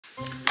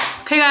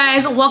Okay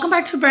guys, welcome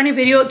back to a brand new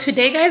video.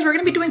 Today guys, we're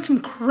gonna be doing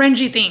some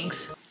cringy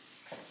things.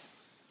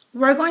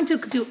 We're going to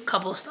do a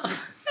couple of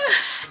stuff.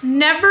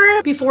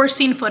 Never before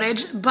seen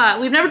footage, but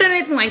we've never done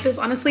anything like this,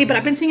 honestly, but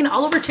I've been seeing it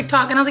all over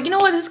TikTok and I was like, you know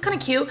what, this is kind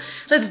of cute.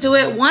 Let's do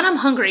it. One, I'm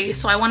hungry,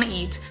 so I want to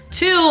eat.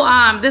 Two,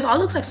 this all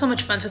looks like so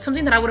much fun. So it's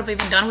something that I would have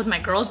even done with my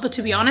girls, but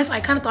to be honest,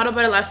 I kind of thought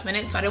about it last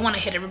minute, so I didn't want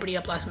to hit everybody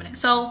up last minute.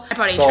 So I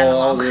brought Adrian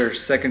along. So that was your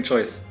second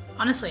choice?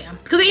 Honestly, yeah.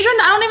 Because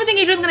Adrian, I don't even think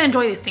Adrian's gonna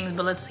enjoy these things,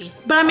 but let's see.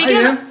 But I'm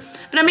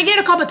making it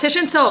a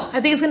competition, so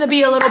I think it's gonna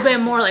be a little bit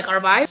more like our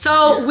vibe.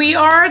 So we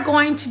are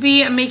going to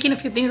be making a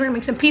few things. We're gonna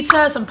make some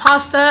pizza, some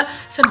pasta,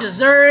 some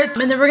dessert,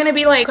 and then we're gonna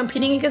be like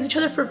competing against each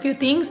other for a few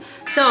things.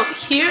 So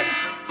here.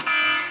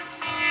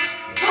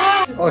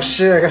 Oh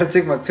shit, I gotta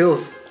take my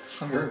pills.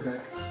 I'll be right back.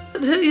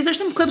 These are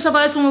some clips of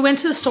us when we went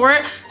to the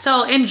store.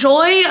 So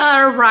enjoy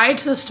our ride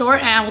to the store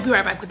and we'll be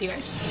right back with you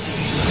guys.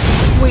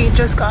 We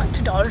just got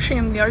to Dollar Tree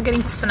and we are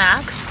getting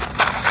snacks.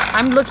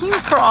 I'm looking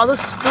for all the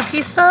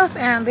spooky stuff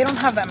and they don't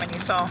have that many,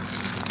 so I'm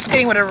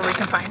getting whatever we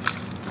can find.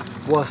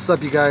 What's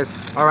up, you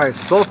guys? All right,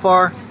 so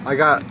far I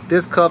got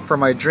this cup for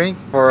my drink,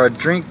 for a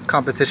drink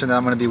competition that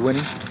I'm gonna be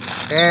winning,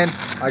 and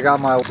I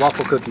got my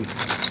waffle cookies.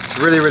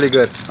 Really, really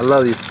good. I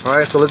love these. All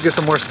right, so let's get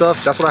some more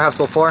stuff. That's what I have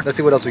so far. Let's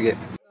see what else we get.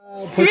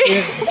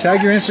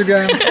 Tag your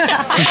Instagram.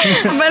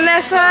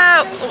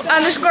 Vanessa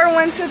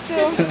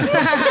 _122.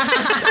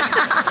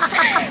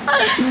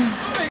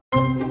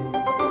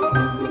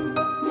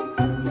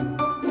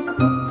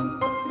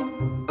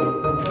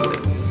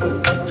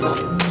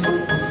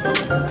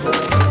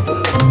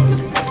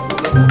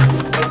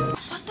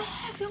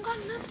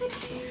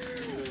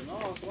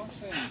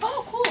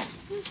 Oh, cool.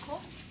 This is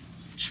cool.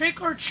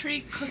 Trick or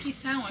treat cookie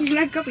sandwich. You're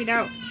not copied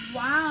out.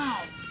 Wow.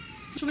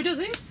 Should we do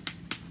this?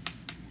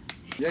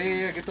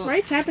 Yeah, get those. Why are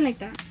you tapping like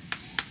that?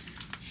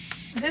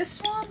 This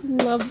one?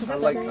 Love this. I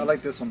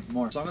like this one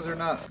more. As long as they're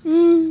not.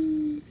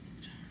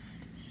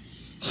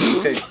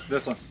 Okay,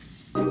 this one.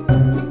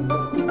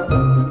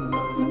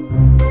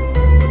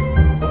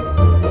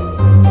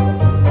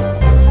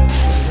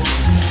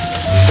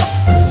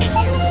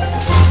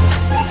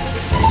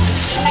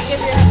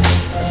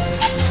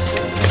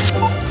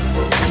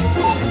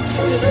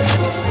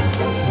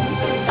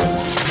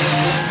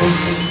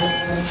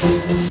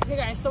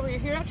 So we're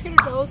here at Trader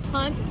Joe's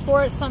hunt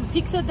for some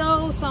pizza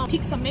dough, some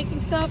pizza making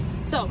stuff.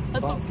 So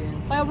let's go.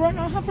 So I wrote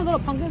down for little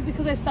pumpkins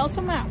because I sell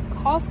some at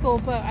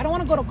Costco, but I don't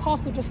want to go to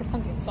Costco just for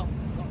pumpkins. So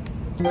go.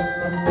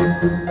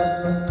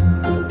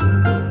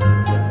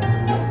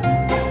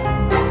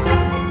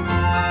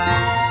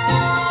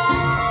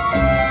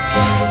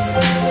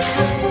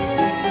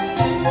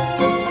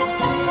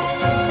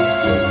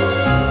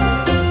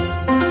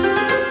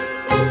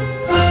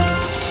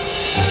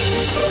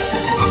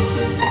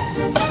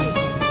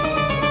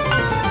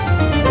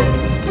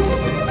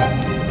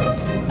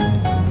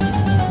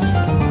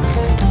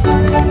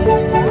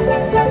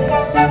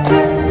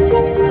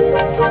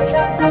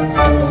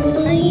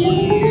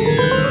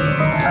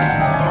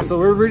 So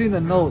we're reading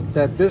the note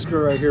that this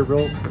girl right here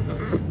wrote.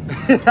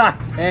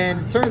 And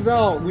it turns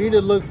out we need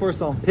to look for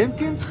some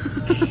pumpkins,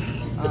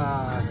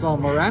 some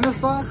Miranda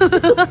sauce.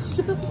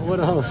 What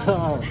else?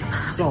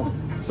 Some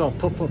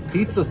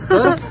pizza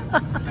stuff.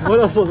 What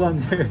else was on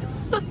there?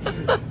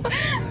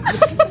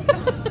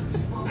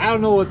 I don't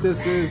know what this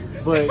is,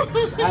 but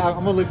I'm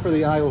gonna look for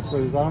the aisle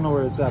for this. I don't know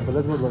where it's at, but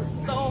let's go look.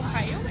 The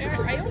Ohio?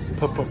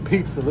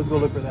 Pizza. Let's go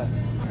look for that.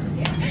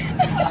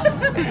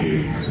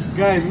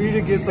 Guys, we need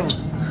to get some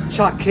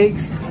chalk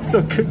cakes,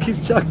 some cookies,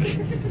 chalk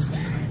cakes.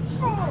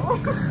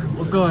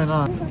 What's going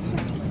on?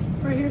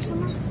 Right here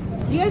somewhere.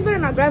 You guys better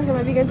not grab some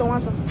if you guys don't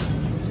want some.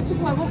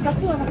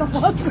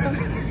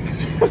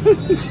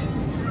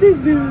 This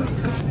dude.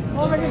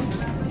 Over here.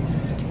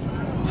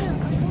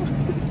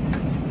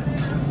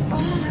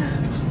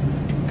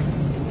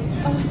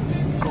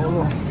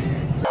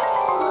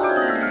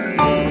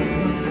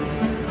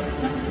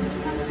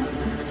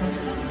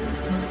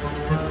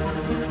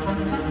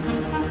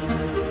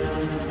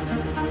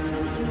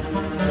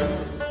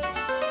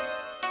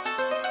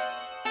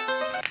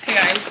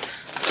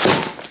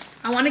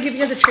 I want to give you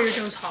guys a Trader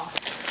Joe's haul.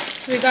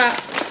 So we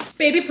got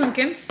baby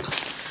pumpkins,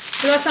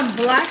 we got some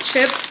black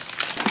chips,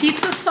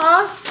 pizza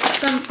sauce,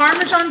 some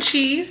Parmesan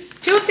cheese,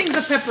 2 things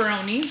of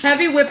pepperoni,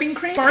 heavy whipping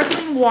cream,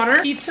 sparkling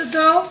water, pizza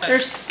dough,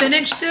 there's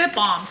spinach dip,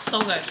 bomb,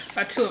 so good.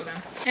 Got 2 of them.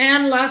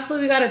 And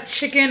lastly, we got a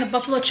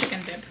buffalo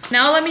chicken dip.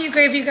 Now let me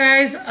give you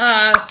guys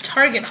a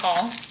Target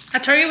haul.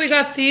 At Target, we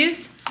got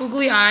these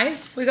googly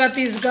eyes. We got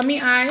these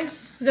gummy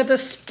eyes. We got the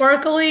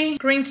sparkly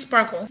green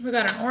sparkle. We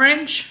got an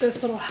orange,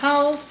 this little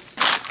house.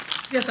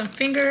 We got some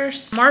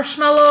fingers,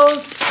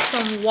 marshmallows,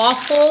 some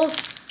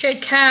waffles,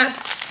 Kit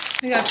Kats.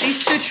 We got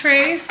these 2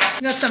 trays.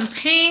 We got some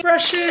paint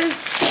brushes,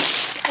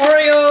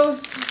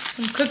 Oreos,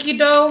 some cookie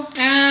dough,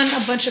 and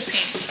a bunch of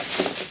paint.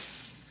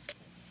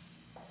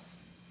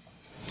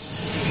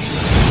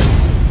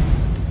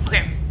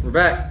 Okay. We're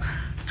back.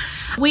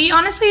 We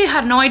honestly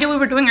had no idea what we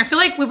were doing. I feel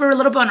like we were a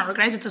little bit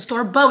unorganized at the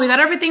store, but we got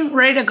everything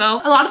ready to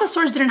go. A lot of the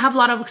stores didn't have a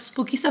lot of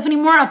spooky stuff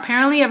anymore.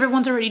 Apparently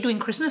everyone's already doing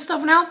Christmas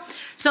stuff now.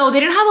 So they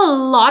didn't have a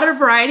lot of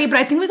variety, but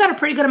I think we got a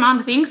pretty good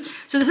amount of things.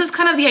 So this is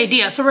kind of the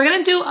idea. So we're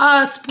gonna do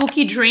a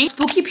spooky drink,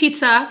 spooky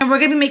pizza, and we're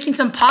gonna be making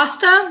some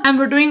pasta, and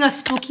we're doing a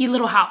spooky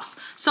little house.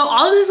 So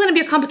all of this is gonna be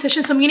a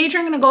competition. So me and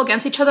Adrian are gonna go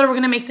against each other. We're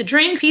gonna make the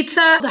drink,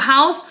 pizza, the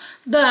house,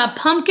 the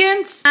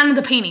pumpkins, and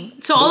the painting.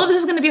 So all of this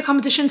is gonna be a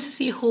competition to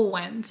see who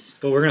wins.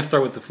 But we're gonna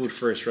start with the food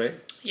first, right?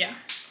 Yeah.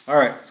 All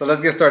right, so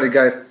let's get started,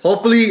 guys.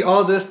 Hopefully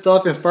all this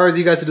stuff inspires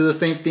you guys to do the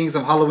same thing,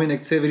 some Halloween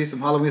activities, some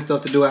Halloween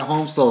stuff to do at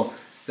home. So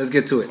let's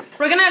get to it.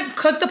 We're gonna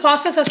cook the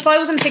pasta. That's probably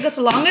what's gonna take us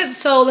the longest.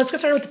 So let's get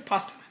started with the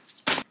pasta.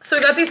 So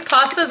we got these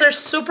pastas. They're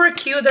super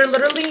cute. They're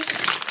literally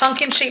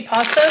pumpkin shaped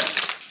pastas.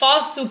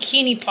 Fall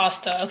zucchini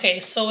pasta. Okay,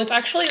 so it's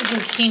actually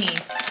zucchini.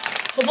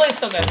 Hopefully it's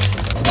still good.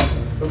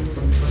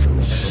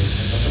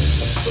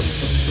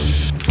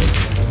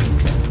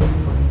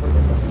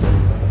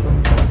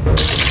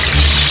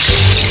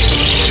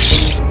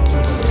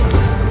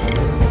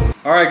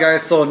 All right,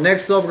 guys, so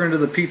next up, we're gonna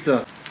do the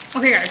pizza.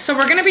 Okay, guys, so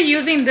we're gonna be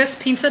using this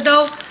pizza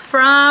dough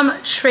from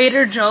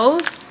Trader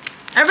Joe's.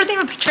 Everything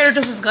from Trader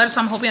Joe's is good, so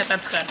I'm hoping that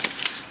that's good.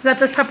 We got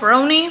this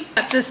pepperoni,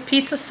 got this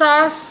pizza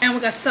sauce, and we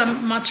got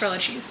some mozzarella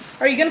cheese.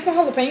 Are you gonna put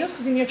jalapenos?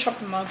 Because you need to chop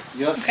them up.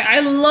 Yep. Okay, I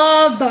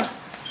love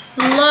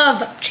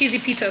cheesy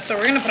pizza, so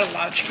we're gonna put a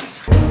lot of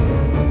cheese.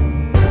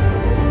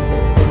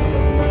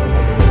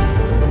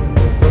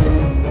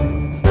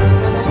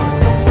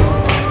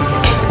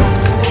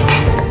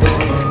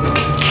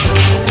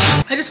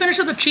 I just finished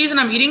up the cheese and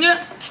I'm eating it.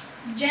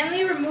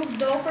 Gently remove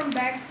dough from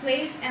back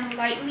place and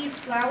lightly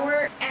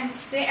flour and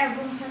sit at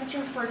room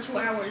temperature for 2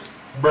 hours.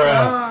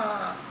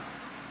 Bruh.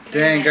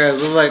 Dang,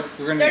 guys, look like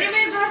we're gonna. 30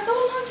 minute pasta, a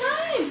long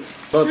time.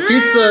 But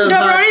pizza is the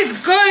not. pepperoni's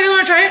good. You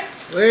wanna try it?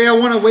 Wait, I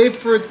wanna wait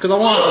for it because I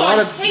want a lot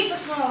I of. hate the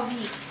smell of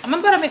these. I'm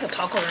about to make a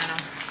taco right now.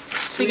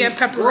 So you get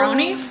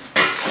pepperoni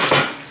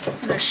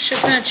and a shit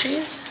ton of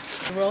cheese.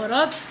 Roll it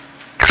up.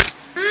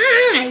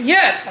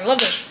 Yes, I love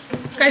this.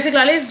 Guys,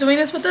 Iglali is doing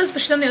this with us,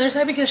 but she's on the other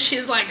side because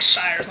she's like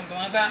shy or something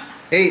like that.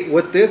 Hey,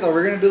 with this, are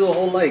we gonna do the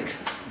whole like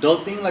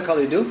dough thing like how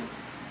they do?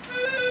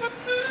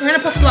 We're gonna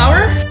put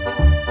flour.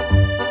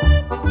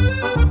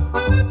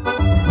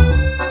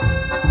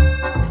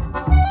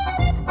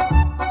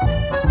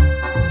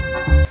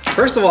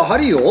 First of all, how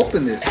do you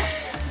open this?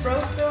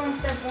 Bro, still on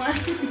step 1.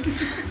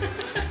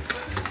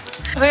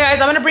 Okay,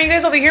 guys, I'm gonna bring you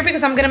guys over here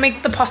because I'm gonna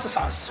make the pasta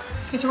sauce.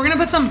 Okay, so we're gonna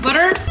put some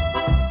butter.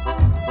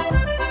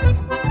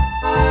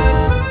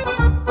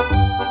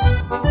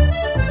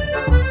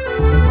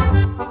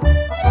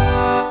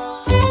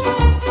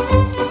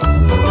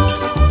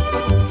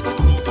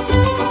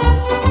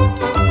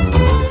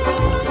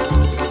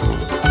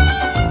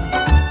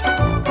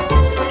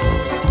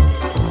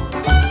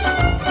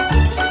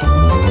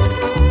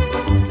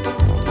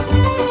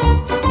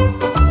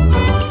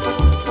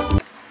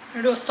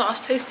 Do a sauce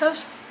taste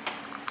test.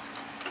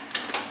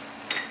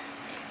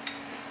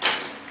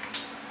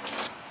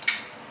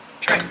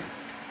 Try it.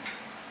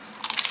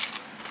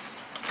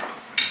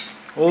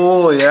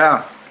 Oh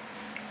yeah.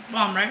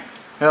 Bomb, right?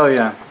 Hell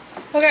yeah.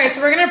 Okay,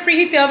 so we're gonna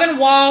preheat the oven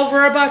while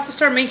we're about to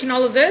start making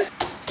all of this.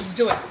 Let's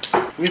do it.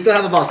 We still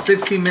have about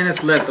 16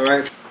 minutes left, all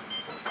right?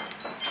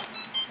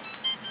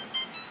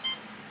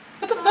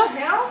 What the fuck?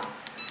 Now?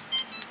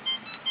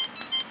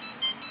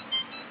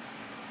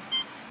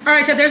 All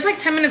right, so there's like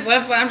 10 minutes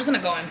left, but I'm just gonna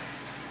go in.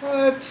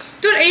 What?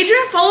 Dude,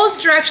 Adrian follows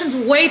directions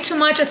way too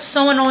much. It's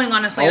so annoying,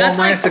 honestly. I want That's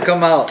mine like to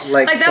come out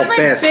like that's the my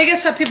best.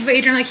 biggest pet peeve of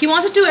Adrian. Like, he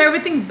wants to do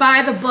everything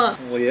by the book.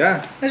 Well,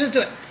 yeah. Let's just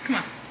do it. Come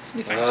on, it's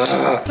gonna be fine.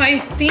 So I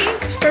think,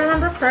 if I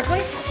remember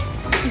correctly,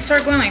 you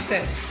start going like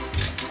this.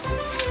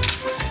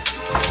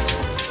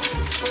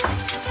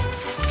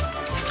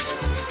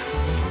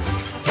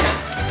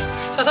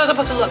 So that's how it's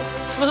supposed to look.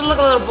 It's supposed to look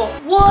a little bowl.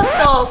 What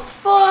the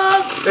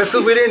fuck? That's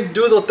because we didn't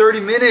do the 30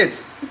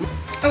 minutes.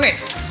 Okay,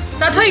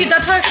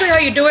 that's actually how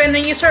you do it, and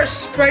then you start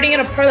spreading it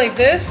apart like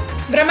this.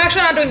 But I'm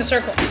actually not doing a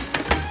circle.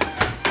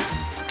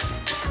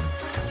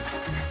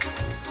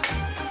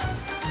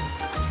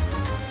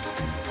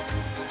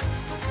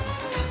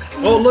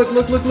 Oh, look.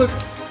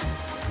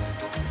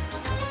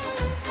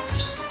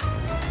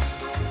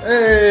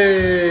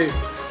 Hey!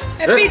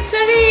 A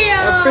pizzeria!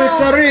 A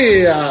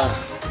pizzeria!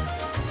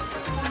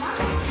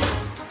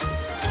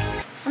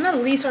 I'm the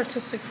least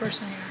artistic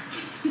person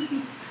here.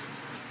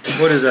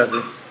 What is that,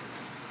 dude?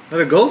 Is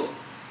that a ghost?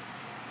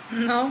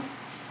 No.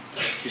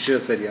 You should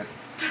have said yeah.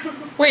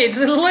 Wait,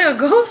 does it look like a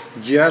ghost?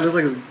 Yeah, it looks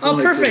like it's Oh,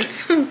 like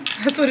perfect.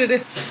 That's what it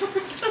is.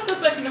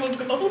 Like no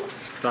ghost.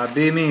 Stop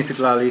being mean,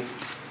 Siklali.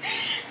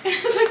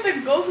 It's like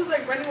the ghost is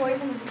like running away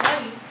from his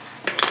body.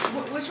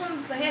 Which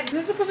one's the head?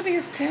 This is supposed to be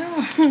his tail.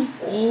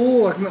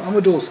 Oh, I'm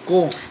gonna do a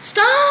skull.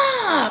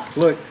 Stop!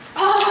 Look.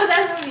 Oh,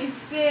 that's gonna be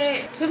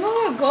sick. Does it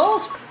look like a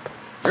ghost?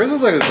 Yours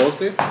looks like a ghost,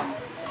 babe.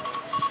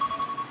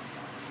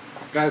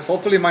 Guys,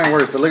 hopefully mine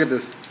works, but look at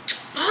this.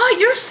 Oh,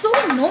 you're so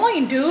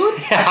annoying, dude.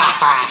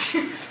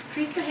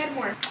 Crease the head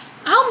more.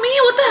 Oh, me?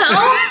 What the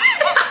hell?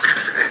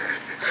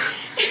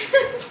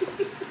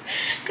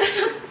 That's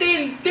a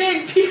thin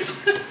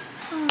pizza.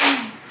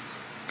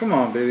 Come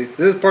on, baby.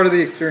 This is part of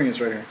the experience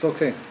right here. It's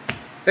okay.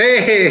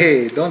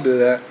 Hey, don't do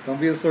that. Don't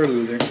be a sore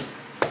loser.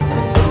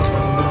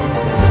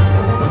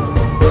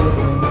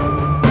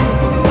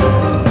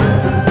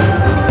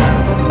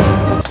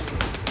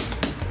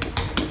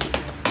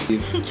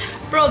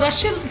 Bro, that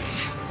shit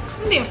looks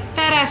be a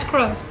fat ass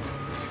crust.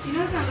 You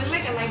know, it's gonna look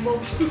like a light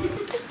bulb.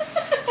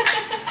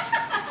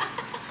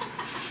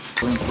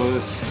 We're gonna put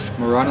this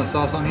Marana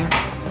sauce on here.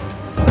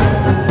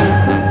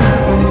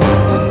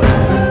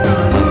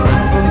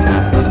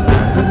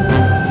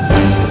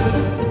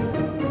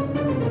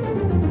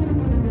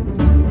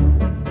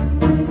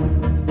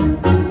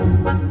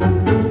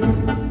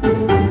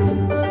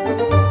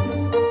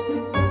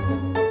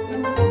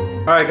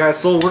 Alright guys,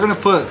 so we're gonna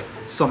put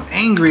some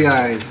angry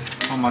eyes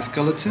on my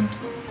skeleton.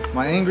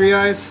 My angry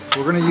eyes,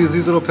 we're gonna use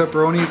these little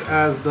pepperonis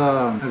as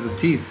the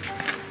teeth.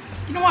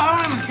 You know what?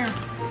 I don't even care.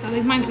 So at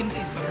least mine's gonna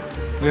taste better.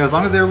 Yeah, as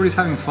long as everybody's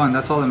having fun,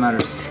 that's all that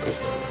matters.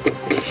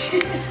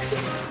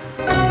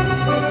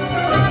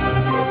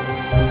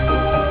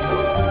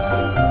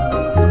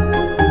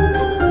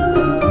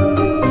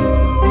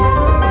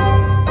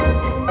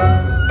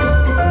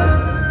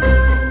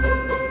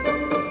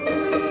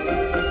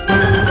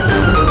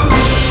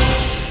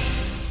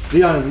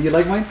 Be honest, do you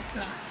like mine?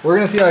 Yeah. We're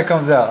gonna see how it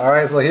comes out.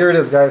 Alright, so here it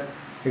is, guys.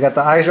 We got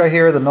the eyes right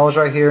here, the nose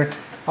right here.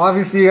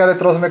 Obviously, you gotta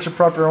throw some extra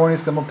pepperonis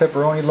because I'm a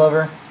pepperoni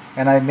lover.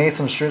 And I made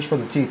some strips for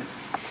the teeth.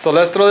 So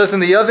let's throw this in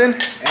the oven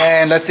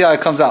and let's see how it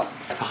comes out.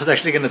 I was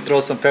actually gonna throw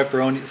some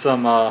pepperoni,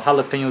 some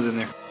jalapenos in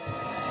there.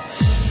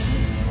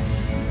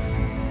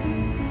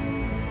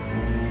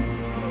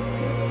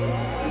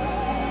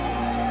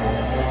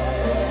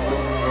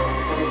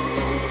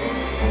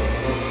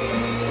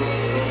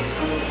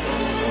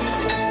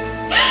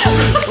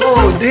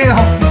 Oh, damn!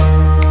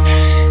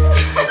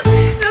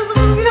 That was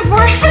supposed to be the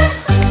forehead.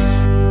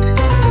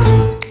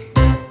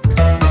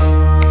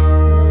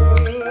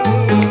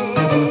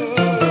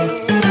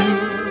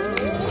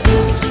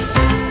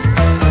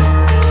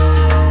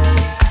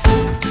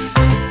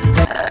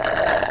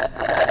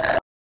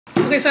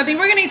 Okay, so I think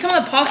we're gonna eat some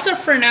of the pasta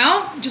for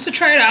now, just to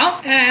try it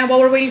out, and while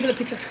we're waiting for the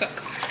pizza to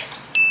cook.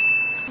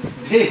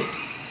 Hey!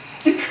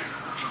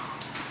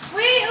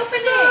 Wait,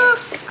 open it!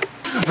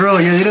 Bro,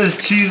 Yadira's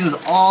cheese is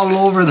all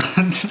over the...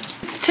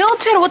 It's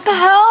tilted, what the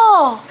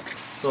hell?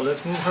 So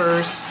let's move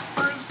hers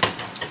first.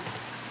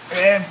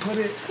 And put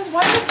it... Because why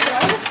is it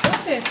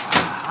tilted?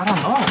 I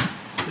don't know.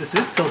 This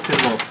is tilted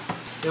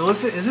though.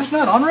 Is this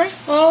not on right?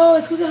 Oh,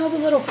 it's because it has a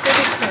little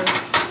pivot curve.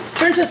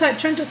 Turn to the side,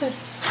 turn to the side.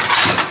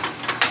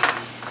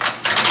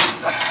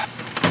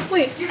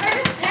 Wait. Your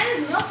guys' pan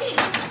is melting.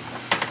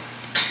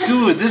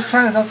 Dude, this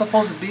pan is not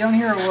supposed to be on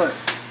here or what?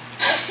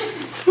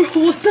 Bro,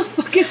 what the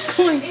fuck is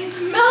going on? It's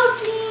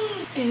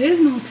melting. It is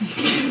melting.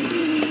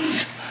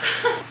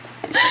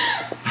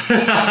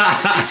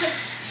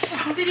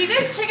 Did you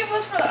guys check if it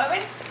was for the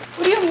oven?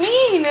 What do you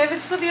mean if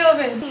it's for the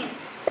oven?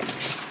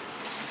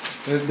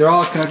 They're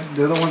all connected.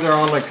 They're the ones that are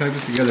all like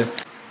connected together.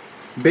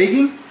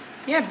 Baking?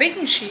 Yeah,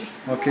 baking sheet.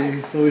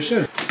 Okay, so we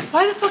should.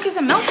 Why the fuck is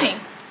it melting?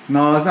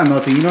 No, it's not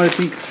melting. You know what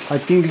I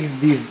think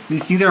these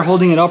things that are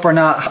holding it up are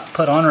not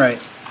put on right.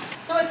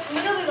 No, it's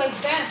literally like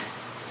bent.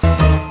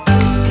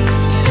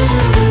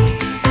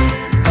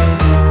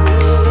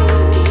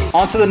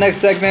 On to the next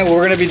segment. What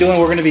we're gonna be doing,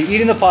 we're gonna be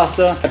eating the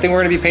pasta. I think we're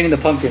gonna be painting the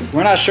pumpkins.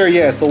 We're not sure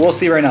yet, so we'll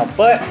see right now.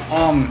 But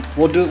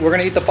we're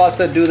gonna eat the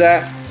pasta, do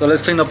that. So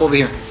let's clean up over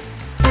here.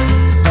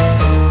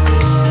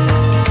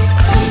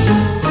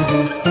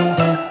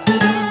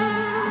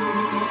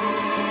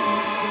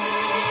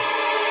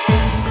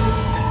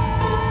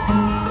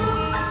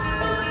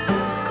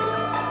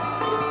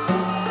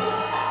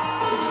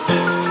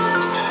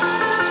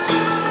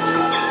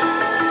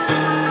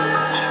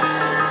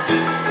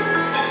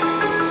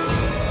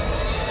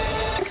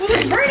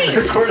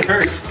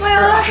 My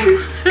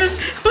eyes.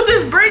 What's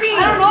this burning? I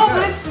don't know,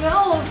 but it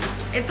smells.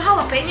 It's the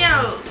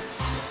jalapenos.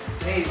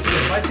 Hey,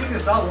 if I take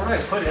this out, where do I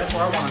put it? That's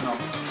what I want to know.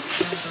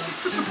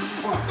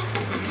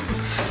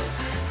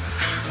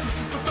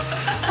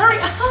 Hurry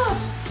up.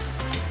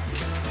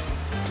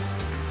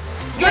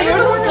 Yours is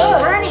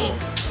burning.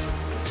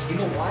 You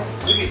know why?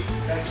 Look at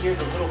back here,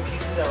 the little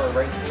pieces that were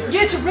right there.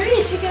 Yeah, it's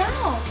ready. Take it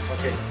out.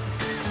 Okay.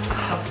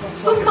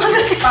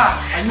 Somebody.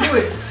 I knew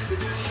it.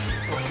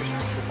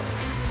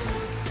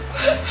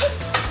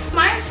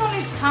 Mine still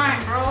needs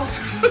time, bro.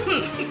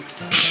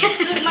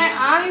 My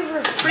eyes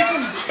were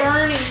freaking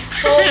burning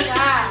so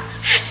bad.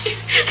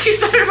 She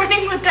started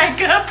running with that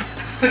cup.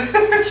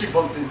 She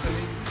bumped into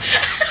me.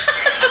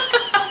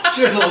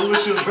 She didn't know who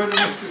she was running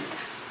into.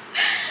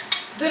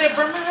 Dude, it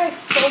burned my eyes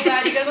so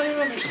bad. You guys don't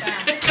even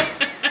understand.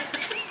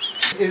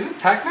 Is it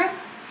Pac-Man?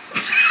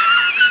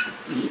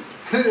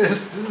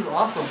 This is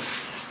awesome.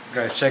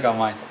 Guys, check out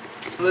mine.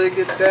 Look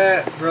at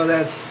that, bro.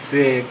 That's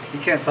sick. You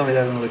can't tell me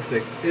that doesn't look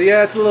sick.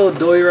 Yeah, it's a little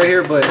doughy right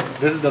here, but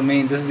this is the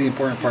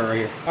important part right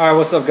here. All right,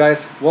 what's up,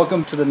 guys?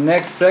 Welcome to the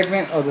next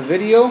segment of the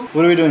video.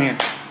 What are we doing here?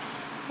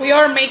 We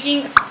are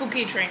making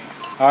spooky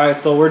drinks. All right,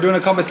 so we're doing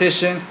a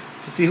competition.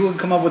 to see who can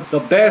come up with the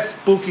best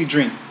spooky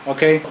drink,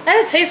 okay? And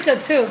it tastes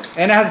good too.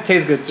 And it has to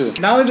taste good too.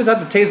 Not only does it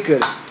have to taste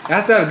good, it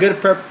has to have good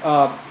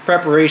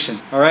preparation,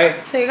 all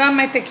right? So you got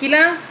my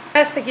tequila.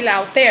 Best tequila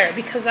out there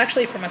because it's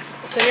actually from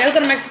Mexico. So if you guys go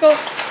to Mexico,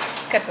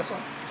 get this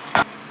one.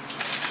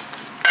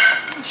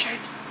 Sure.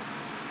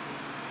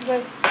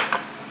 Enjoy.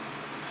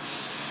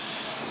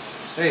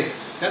 Hey,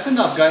 that's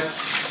enough, guys.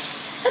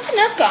 That's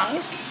enough,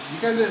 guys.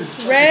 You guys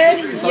didn't. Red,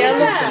 yellow.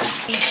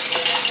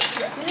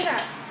 Look at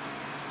that.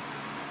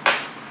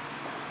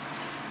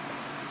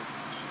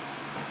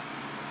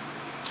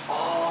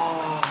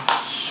 Oh,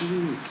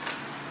 shoot.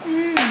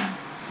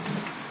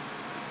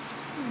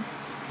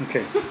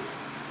 Okay.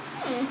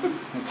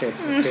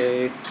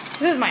 Okay.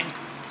 This is mine.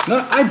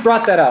 No, I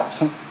brought that out.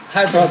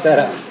 I brought that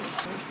out.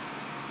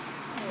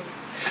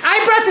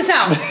 I brought this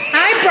out.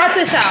 I brought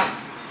this out.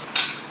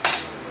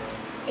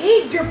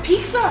 Hey, your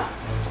pizza.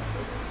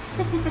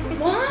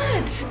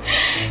 What?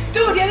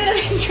 Dude,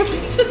 your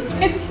pizza's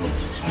been.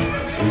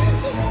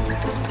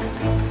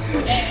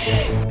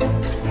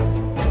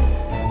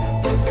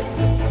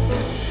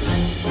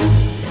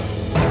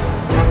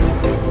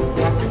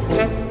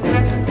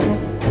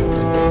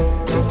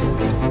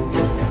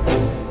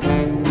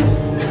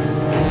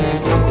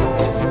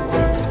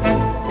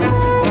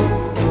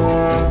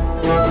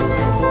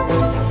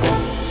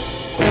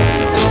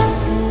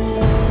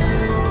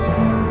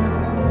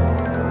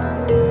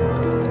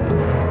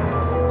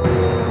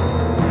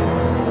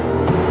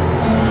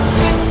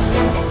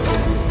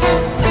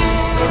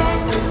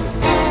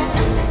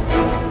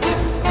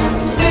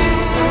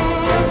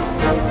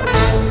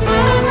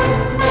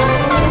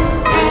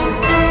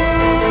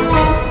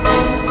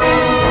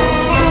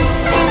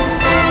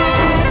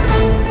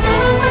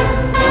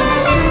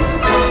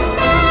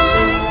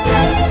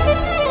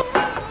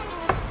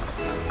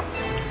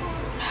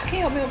 Can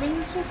you help me open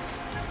this, please?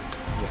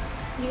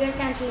 You guys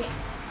can't see it.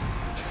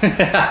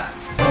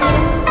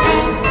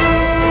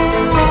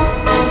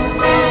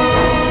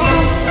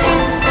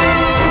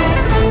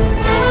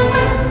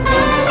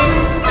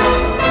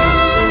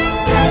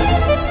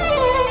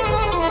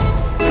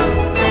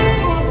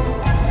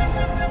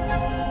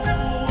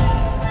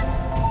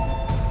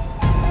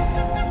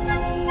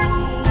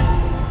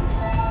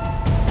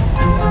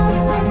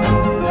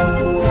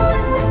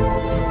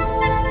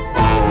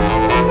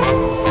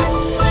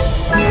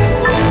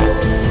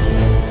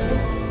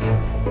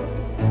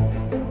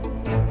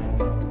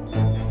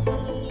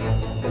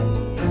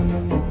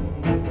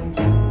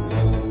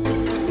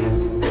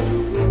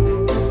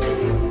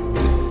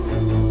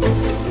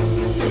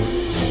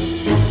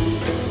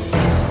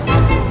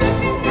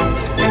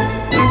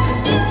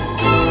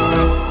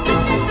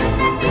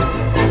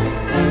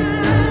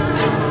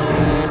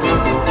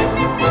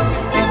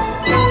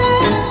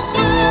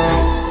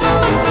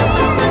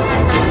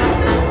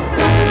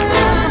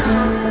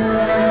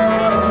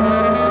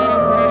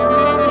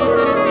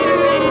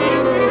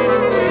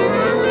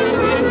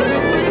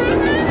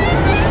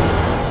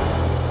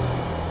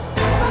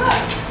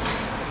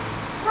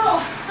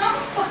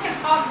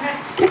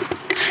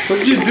 What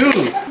did you do?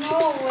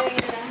 No way.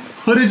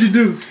 What did you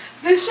do?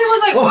 This shit was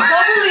like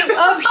bubbling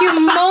up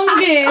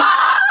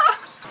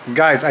humongous.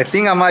 Guys, I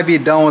think I might be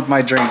done with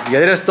my drink.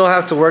 Yadira still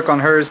has to work on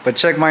hers, but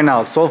check mine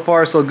out. So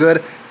far, so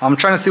good. I'm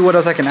trying to see what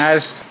else I can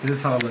add. This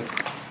is how it looks.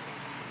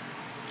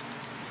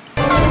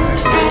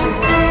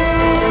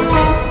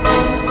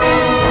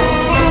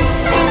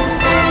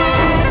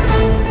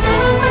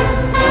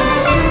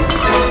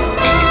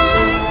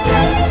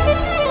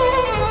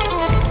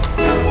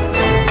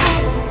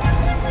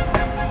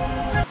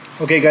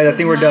 Okay, guys, I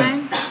think we're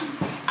done.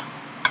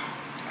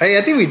 Hey,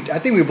 I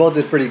think we both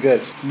did pretty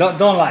good. Don't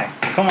lie.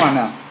 Come on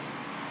now.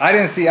 I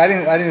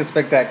didn't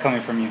expect that coming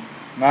from you.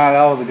 Nah,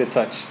 that was a good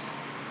touch.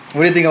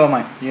 What do you think about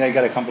mine? You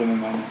gotta compliment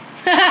mine now.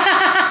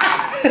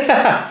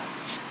 I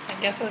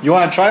guess it's You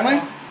wanna try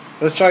mine?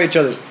 Let's try each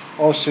other's.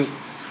 Oh shoot.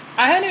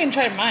 I haven't even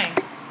tried mine.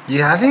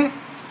 You haven't?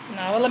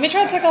 No, well, let me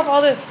try to take off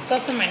all this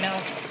stuff from my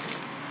nails.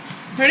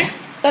 Ready?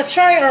 Let's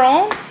try our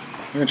own. You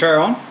gonna try our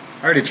own?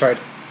 I already tried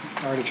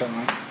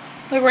mine.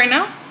 Like right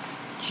now?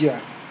 Yeah.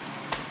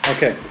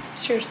 Okay.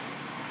 Cheers.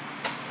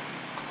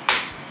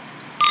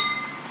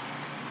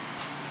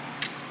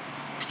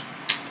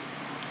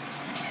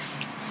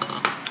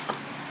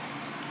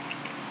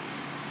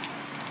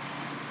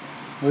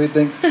 What do you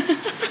think?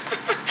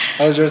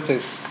 How's yours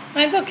taste?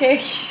 Mine's okay.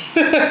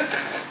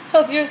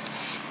 How's yours?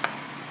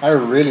 I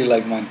really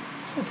like mine.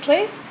 It's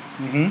laced?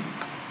 Mm-hmm.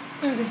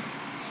 Let me see.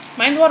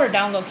 Mine's watered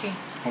down low key.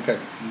 Okay,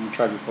 I'm gonna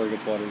try before it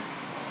gets watered.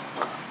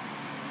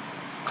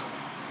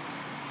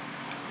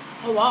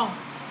 Oh wow.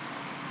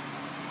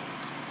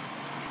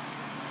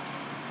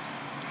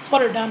 It's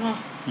watered down, huh?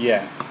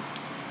 Yeah.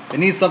 It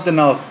needs something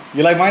else.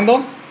 You like mine though?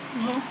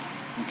 Uh-huh.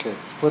 Okay,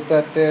 let's put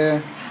that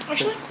there.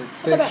 Actually, Take a quick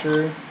put that back.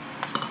 picture.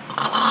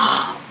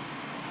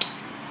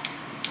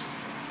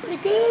 Pretty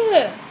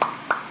good.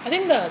 I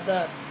think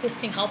this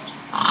thing helps.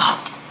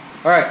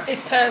 Alright.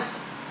 It's test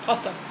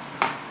pasta.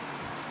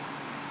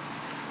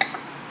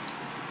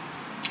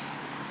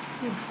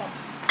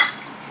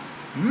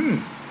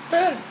 Mmm.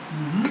 Good.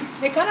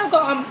 They kind of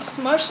got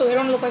smushed, so they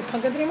don't look like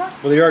pumpkins anymore.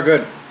 Well, they are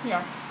good.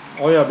 Yeah.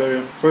 Oh yeah,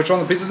 baby. First on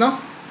the pizzas now?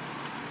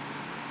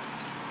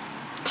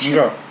 Here you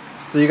go.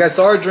 So you guys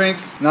saw our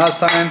drinks. Now it's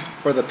time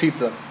for the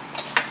pizza.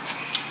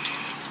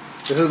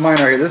 This is mine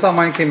right here. This is how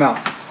mine came out.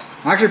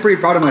 I'm actually pretty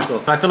proud of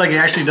myself. I feel like it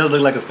actually does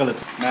look like a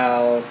skeleton.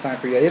 Now it's time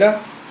for Yadira.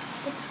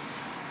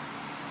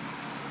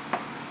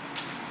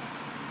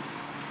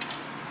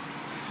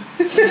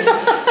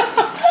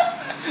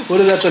 What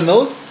is that, the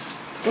nose?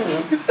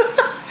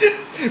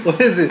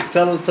 What is it?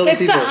 Tell the people.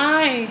 It's the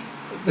eye.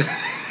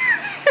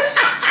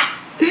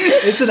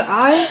 It's an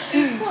eye?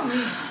 It's not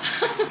me.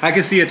 I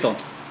can see it though.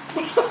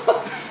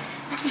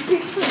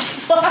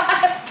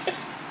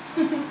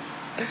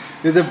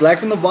 Is it black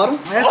from the bottom?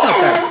 That's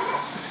not bad.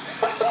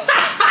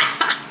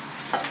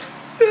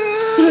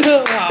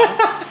 Wow.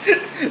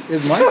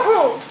 Is mine?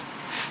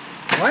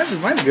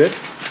 Mine's good.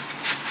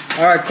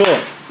 Alright, cool.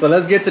 So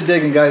let's get to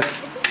digging, guys.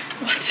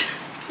 What?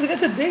 Look at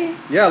today.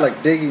 Yeah,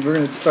 like digging. We're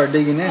gonna start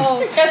digging in. Oh.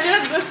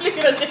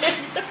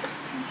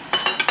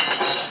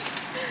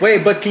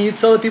 Wait, but can you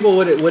tell the people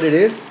what it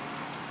is?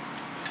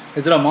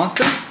 Is it a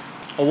monster?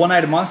 A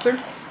one-eyed monster?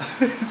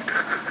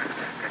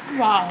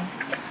 Wow.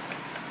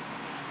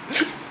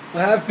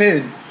 What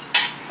happened?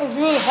 It was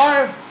really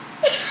hard.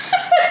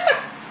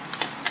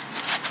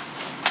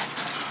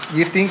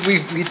 You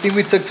think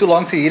we took too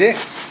long to eat it?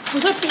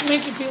 What's that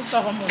make you feel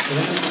so humble?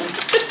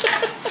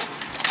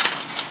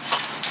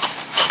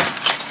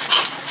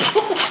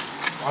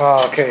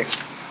 Oh, okay.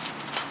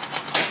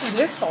 It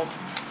is salty.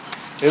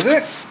 Is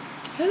it?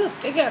 It's a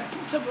thick ass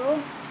pizza, bro.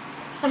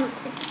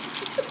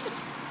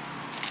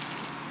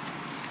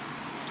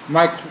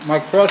 My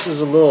crust is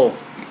a little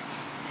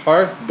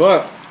hard,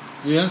 but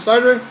the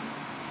insider,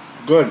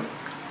 good.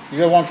 You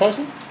guys want to try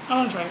some? I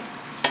want to try it.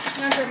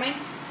 You want to try mine?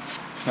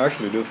 I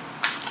actually do.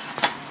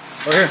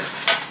 Right here.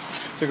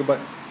 Take a bite.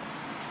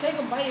 Take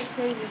a bite is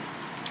crazy.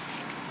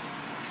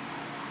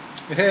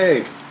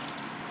 Hey.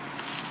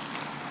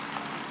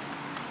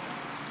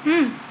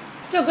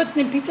 It's a good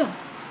thin pizza.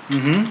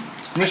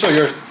 Let me show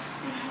yours.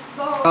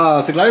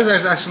 Siglari's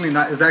is actually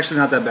not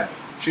that bad.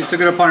 She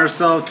took it upon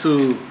herself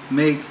to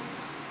make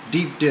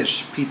deep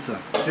dish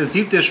pizza. It's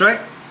deep dish, right?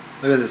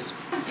 Look at this.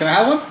 Can I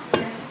have one?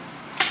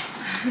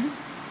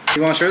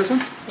 You want to share this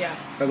one? Yeah.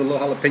 Has a little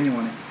jalapeno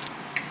on it.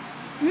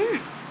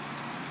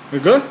 You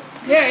good?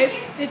 Yeah,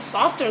 it's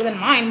softer than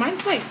mine.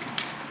 Mine's like...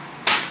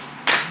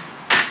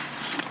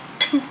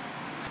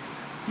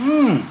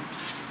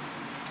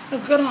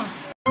 It's good, huh?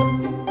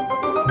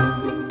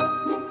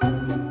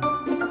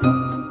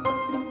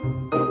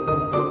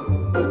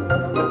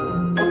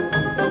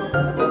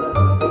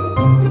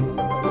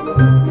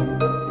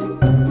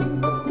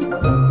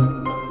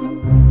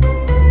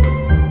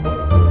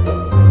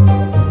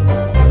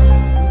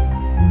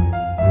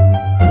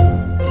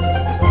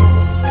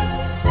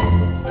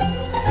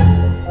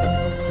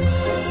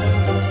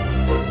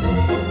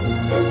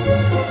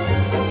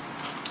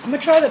 I'm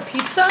gonna try the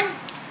pizza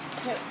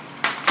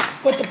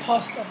with the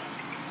pasta.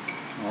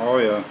 Oh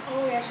yeah.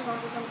 Oh, yeah, she's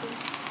onto something.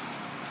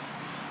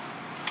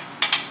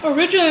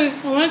 Originally,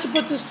 I wanted to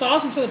put this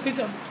sauce into the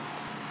pizza.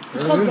 It's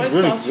This called is white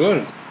really sauce.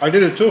 good. I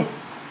did it too.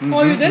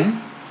 Oh, you did?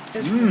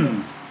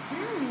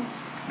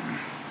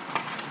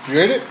 You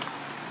ate it?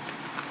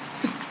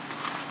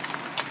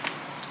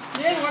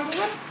 Yeah, you want this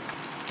one?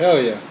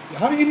 Hell yeah.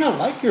 How do you not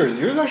like yours?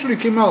 Yours actually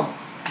came out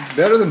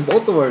better than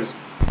both of ours.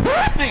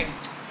 Hey,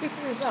 speak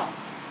for yourself.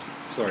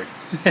 Sorry.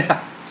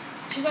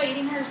 She's not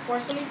eating hers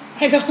forcefully.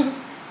 I know.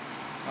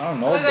 I don't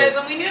know. Okay, guys,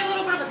 so we need a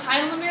little bit of a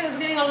time limit. It's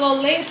getting a little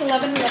late. It's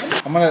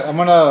 11:11. I'm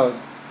gonna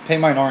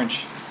paint mine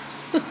orange.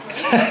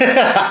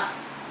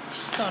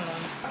 So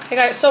annoying. Okay,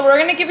 guys, so we're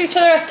gonna give each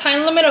other a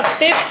time limit of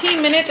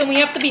 15 minutes, and we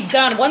have to be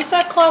done. Once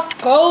that clock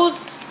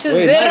goes to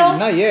Wait, zero,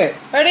 not yet.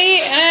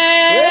 ready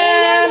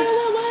and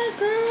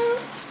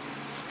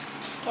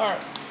start.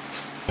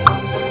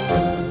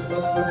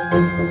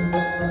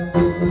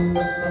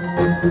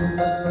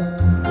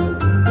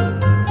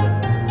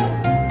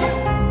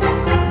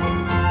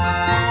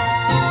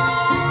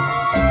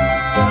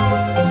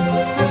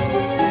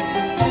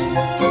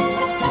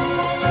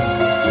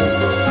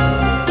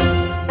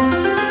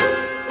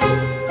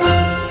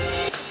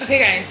 Okay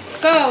guys,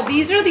 so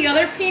these are the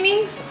other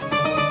paintings.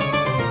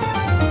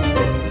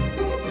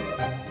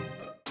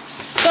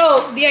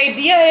 So the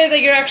idea is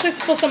that you're actually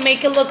supposed to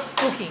make it look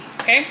spooky,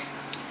 okay?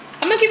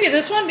 I'm gonna give you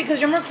this one because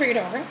you're more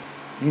creative, okay?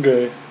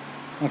 Okay.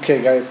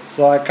 Okay guys,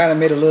 so I kind of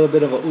made a little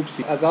bit of a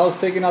oopsie. As I was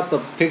taking out the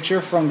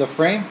picture from the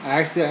frame,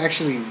 I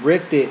actually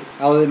ripped it.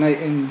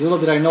 And little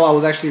did I know I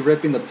was actually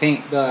ripping the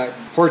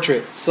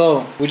portrait.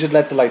 So we just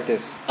left it like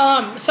this.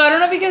 So I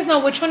don't know if you guys know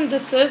which one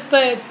this is,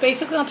 but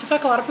basically on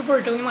TikTok a lot of people are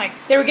doing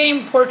they were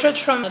getting portraits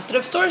from the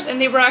thrift stores, and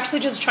they were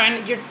actually just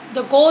trying to,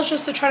 the goal is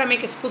just to try to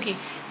make it spooky.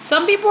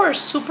 Some people are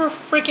super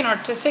freaking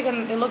artistic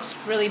and it looks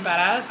really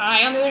badass.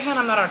 I, on the other hand,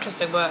 I'm not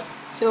artistic, but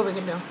see what we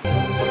can do.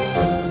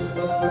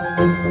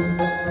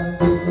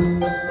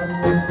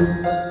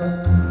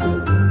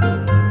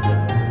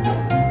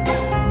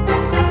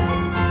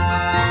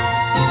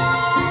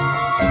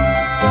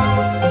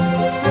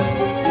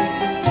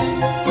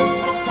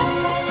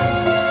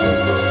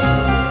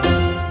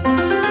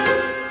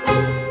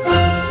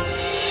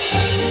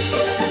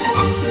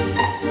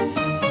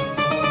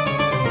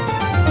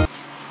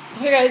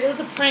 Okay guys, it was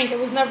a prank. It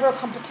was never a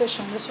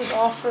competition. This was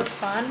all for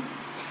fun.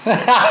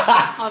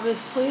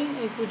 Obviously,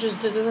 like, we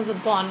just did this as a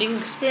bonding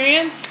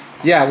experience.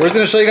 Yeah, we're just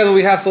gonna show you guys what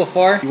we have so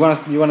far. You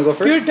want to go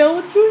first? You're done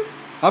with yours?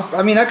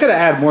 I mean, I could have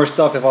added more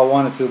stuff if I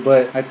wanted to,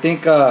 but I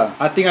think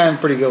I'm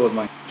pretty good with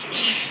mine.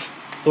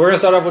 So we're gonna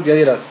start off with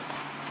Yadira's.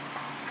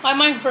 Why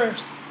mine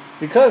first?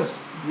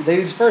 Because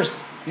ladies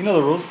first. You know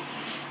the rules.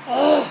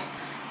 Ugh,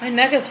 my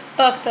neck is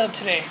fucked up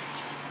today.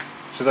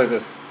 She's like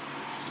this.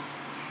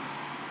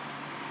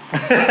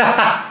 Okay.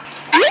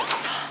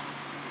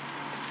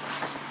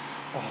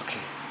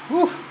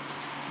 Whew.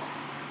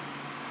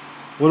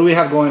 What do we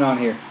have going on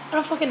here? I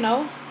don't fucking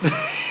know.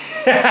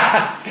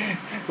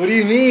 What do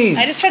you mean?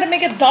 I just tried to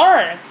make it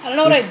dark. I don't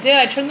know what I did.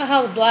 I turned the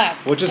house black.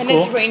 Which is and cool.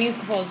 it's raining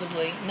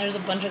supposedly. And there's a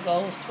bunch of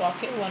ghosts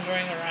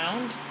wandering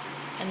around.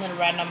 And then a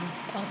random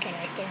pumpkin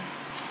right there.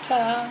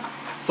 Ta-da.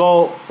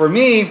 So for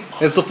me,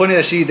 it's so funny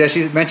that she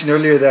mentioned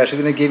earlier that she's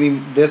gonna give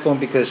me this one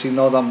because she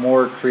knows I'm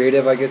more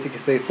creative, I guess you could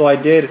say. So I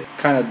did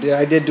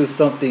do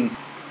something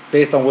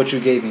based on what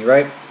you gave me,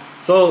 right?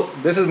 So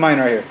this is mine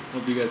right here.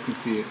 Hope you guys can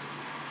see it.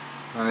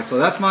 All right, so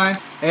that's mine.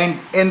 And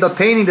in the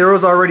painting, there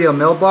was already a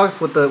mailbox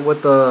with the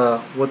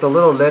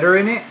little letter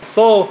in it.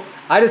 So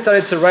I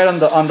decided to write on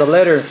the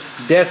letter,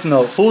 Death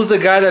Note. Who's the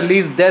guy that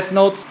leaves death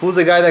notes? Who's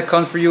the guy that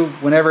comes for you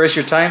whenever it's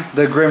your time?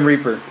 The Grim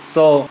Reaper.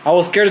 So I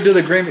was scared to do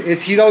the Grim.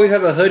 He always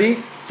has a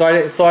hoodie.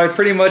 So I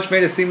pretty much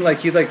made it seem like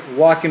he's like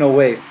walking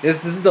away.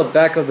 This is the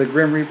back of the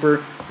Grim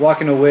Reaper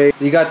walking away.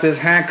 You got this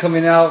hand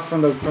coming out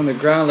from the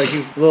ground like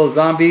he's a little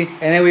zombie.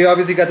 And then we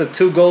obviously got the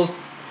two ghosts.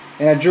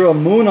 And I drew a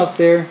moon up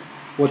there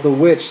with the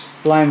witch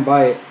flying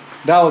by it.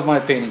 That was my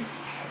painting.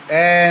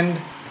 And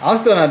I'm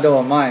still not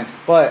doing mine,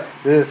 but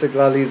this is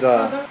Siglali's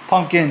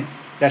pumpkin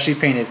that she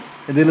painted.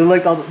 And it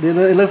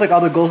looks like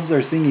all the ghosts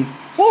are singing.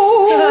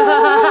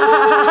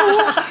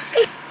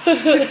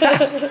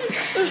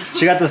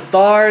 She got the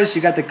stars,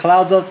 she got the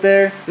clouds up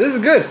there. This is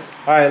good.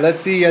 All right, let's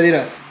see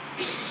Yadira's.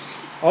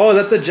 Oh,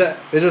 is that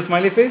is it a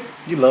smiley face?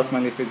 You love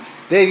smiley face.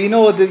 Dave, you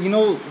know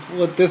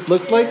what this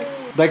looks like?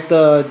 Like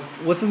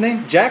what's his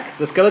name? Jack,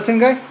 the skeleton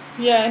guy?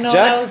 Yeah, I know.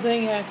 Jack? I was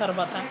doing. Yeah, I thought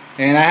about that.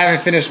 And I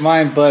haven't finished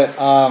mine, but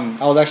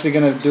I was actually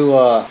gonna do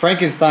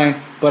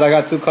Frankenstein, but I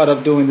got too caught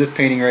up doing this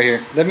painting right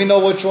here. Let me know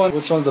which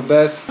one's the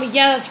best. But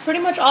yeah, that's pretty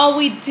much all.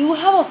 We do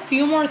have a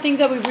few more things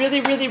that we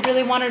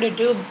really wanted to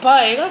do,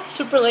 but it got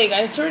super late,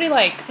 guys. It's already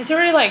like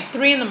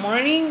 3 in the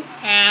morning,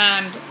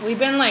 and we've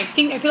been like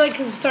I feel like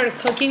because we started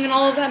cooking and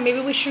all of that, maybe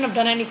we shouldn't have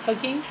done any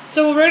cooking.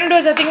 So what we're gonna do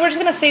is I think we're just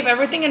gonna save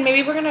everything, and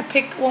maybe we're gonna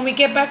pick when we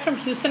get back from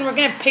Houston. We're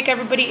gonna pick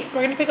everybody.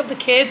 We're gonna pick up the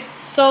kids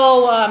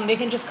so they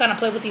can just kind of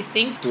play with these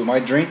things. Do my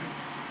drink,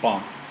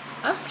 bomb.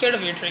 I'm scared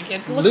of your drink.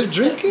 It looks Let's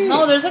drink it.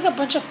 No, there's like a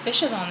bunch of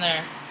fishes on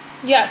there.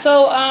 Yeah.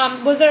 So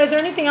is there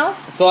anything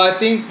else? So I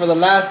think for the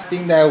last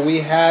thing that we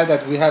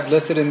have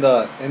listed in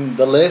the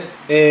list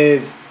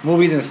is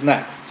movies and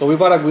snacks. So we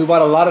bought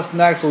a lot of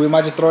snacks, so we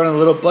might just throw in a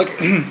little bucket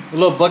a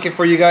little bucket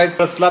for you guys.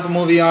 Let's slap a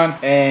movie on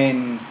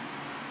and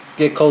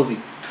get cozy,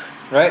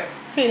 right?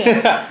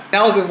 Yeah.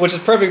 Which is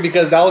perfect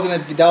because that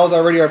was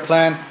already our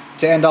plan.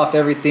 To end off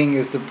everything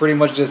is to pretty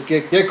much just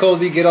get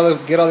cozy, get all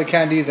the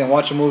candies, and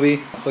watch a movie.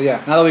 So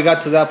yeah, now that we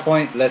got to that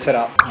point, let's head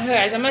out. Okay,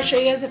 guys, I'm gonna show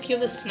you guys a few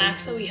of the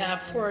snacks that we have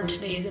for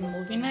today's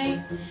movie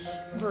night.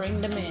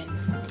 Bring them in.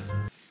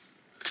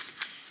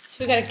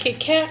 So we got a Kit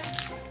Kat.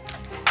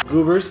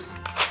 Goobers.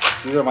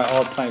 These are my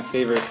all-time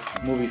favorite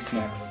movie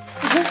snacks.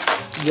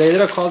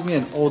 Yadira calls me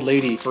an old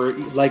lady for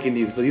liking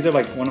these, but these are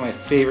like one of my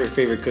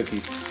favorite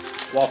cookies.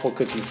 Waffle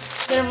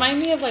cookies. They remind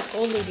me of like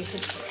old lady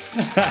cookies.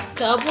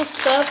 Double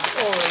stuffed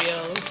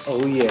Oreos.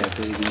 Oh yeah,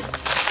 baby.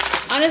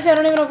 Honestly, I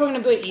don't even know if we're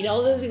gonna be able to eat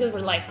all this because we're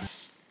like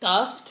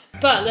stuffed.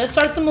 But let's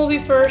start the movie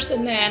first,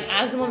 and then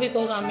as the movie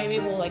goes on, maybe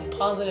we'll like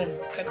pause it and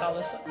pick all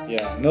this up.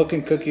 Yeah, milk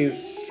and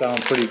cookies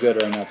sound pretty good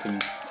right now to me.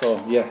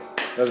 So yeah,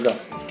 let's go.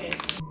 Let's get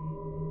it.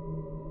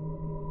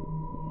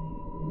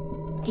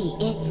 The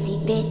itsy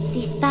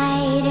bitsy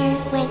spider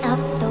went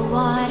up the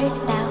water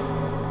spout.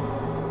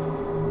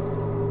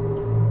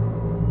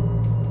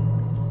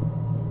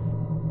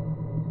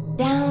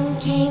 Down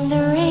came the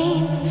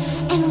rain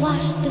and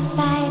washed the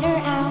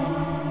spider out.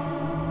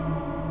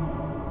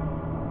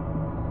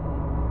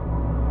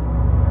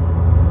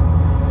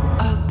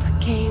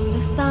 Up came the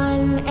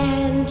sun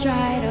and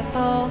dried up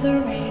all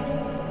the rain.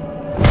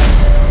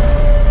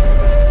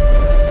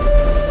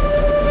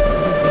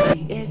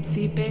 The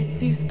itsy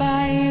bitsy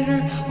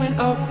spider went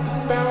up the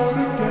spout.